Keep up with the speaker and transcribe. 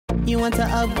You want to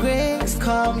upgrade?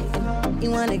 Call me. You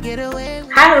want to get away?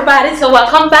 Hi everybody, so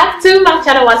welcome back to my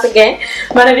channel once again.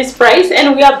 My name is Price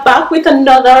and we are back with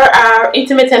another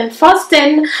intermittent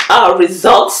fasting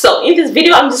results. So in this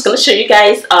video I'm just going to show you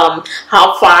guys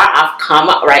how far I've come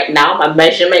right now, my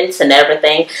measurements and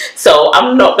everything. So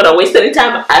I'm not going to waste any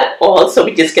time at all, so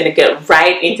we're just going to get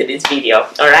right into this video.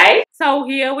 Alright, so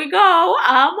here we go.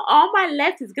 On my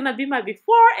left is going to be my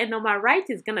before and on my right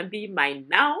is going to be my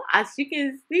now. As you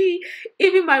can see,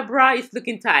 even my bra is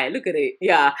looking tight. Look at it.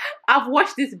 Yeah, I've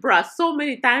washed this bra so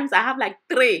many times. I have like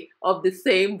 3 of the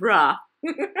same bra.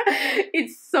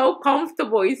 It's so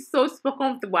comfortable. It's so super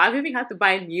comfortable. I've even had to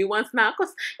buy new ones now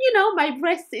because, you know, my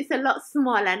breast is a lot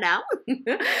smaller now.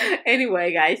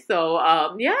 Anyway, guys, so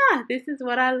yeah, this is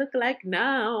what I look like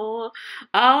now.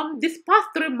 This past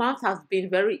 3 months has been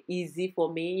very easy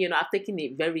for me. You know, I've taken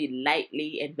it very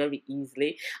lightly and very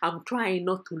easily. I'm trying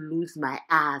not to lose my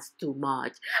ass too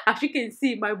much. As you can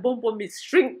see, my bum bum is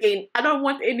shrinking. I don't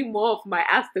want any more of my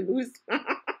ass to lose.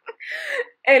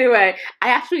 Anyway, I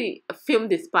actually filmed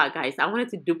this part, guys. I wanted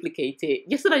to duplicate it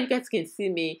just so that you guys can see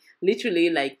me literally,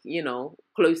 like, you know,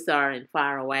 closer and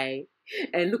far away.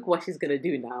 And look what she's gonna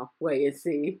do now. Wait and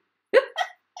see.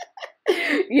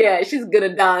 Yeah, she's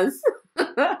gonna dance.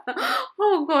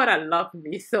 Oh God, I love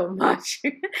me so much.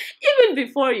 Even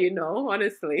before, you know,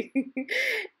 honestly.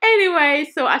 Anyway,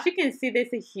 so as you can see,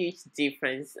 there's a huge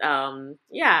difference.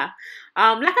 Yeah,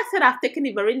 like I said, I've taken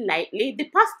it very lightly. The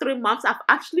past 3 months I've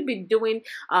actually been doing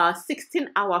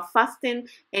 16-hour fasting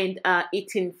and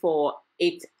eating for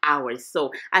 8 hours.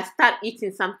 So I start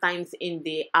eating sometimes in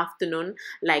the afternoon,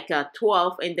 like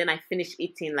 12, and then I finish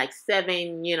eating like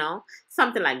 7, you know,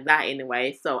 something like that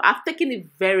anyway. So I've taken it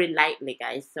very lightly,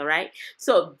 guys. All right,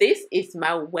 so this is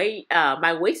my weight,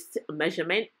 my waist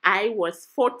measurement. I was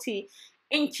 40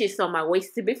 inches on my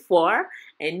waist before,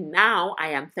 and now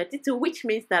I am 32, which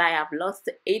means that I have lost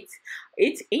 8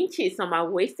 inches on my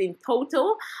waist in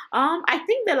total. I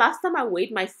think the last time I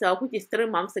weighed myself, which is 3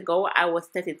 months ago, I was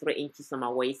 33 inches on my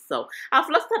waist. So I've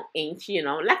lost an inch, you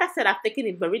know. Like I said, I've taken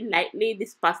it very lightly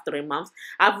this past 3 months.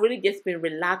 I've really just been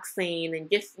relaxing and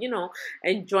just, you know,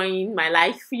 enjoying my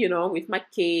life, you know, with my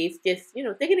kids, just, you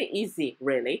know, taking it easy,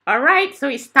 really. All right, so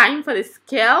it's time for the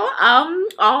scale.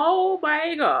 Oh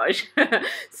my gosh.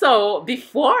 So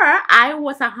before I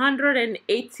was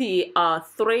 183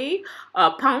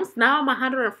 pounds. Now I'm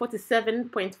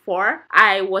 147.4.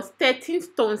 I was 13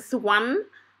 stones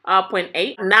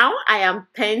 1.8. Now I am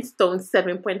 10 stones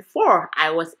 7.4. I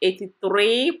was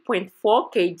 83.4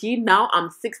 kg. Now I'm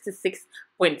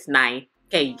 66.9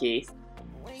 kgs.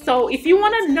 So if you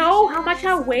want to know how much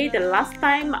I weighed the last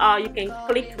time, you can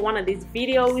click one of these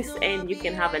videos and you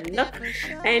can have a look.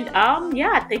 And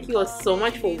yeah, thank you all so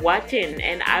much for watching,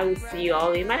 and I will see you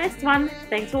all in my next one.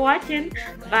 Thanks for watching.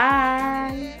 Bye.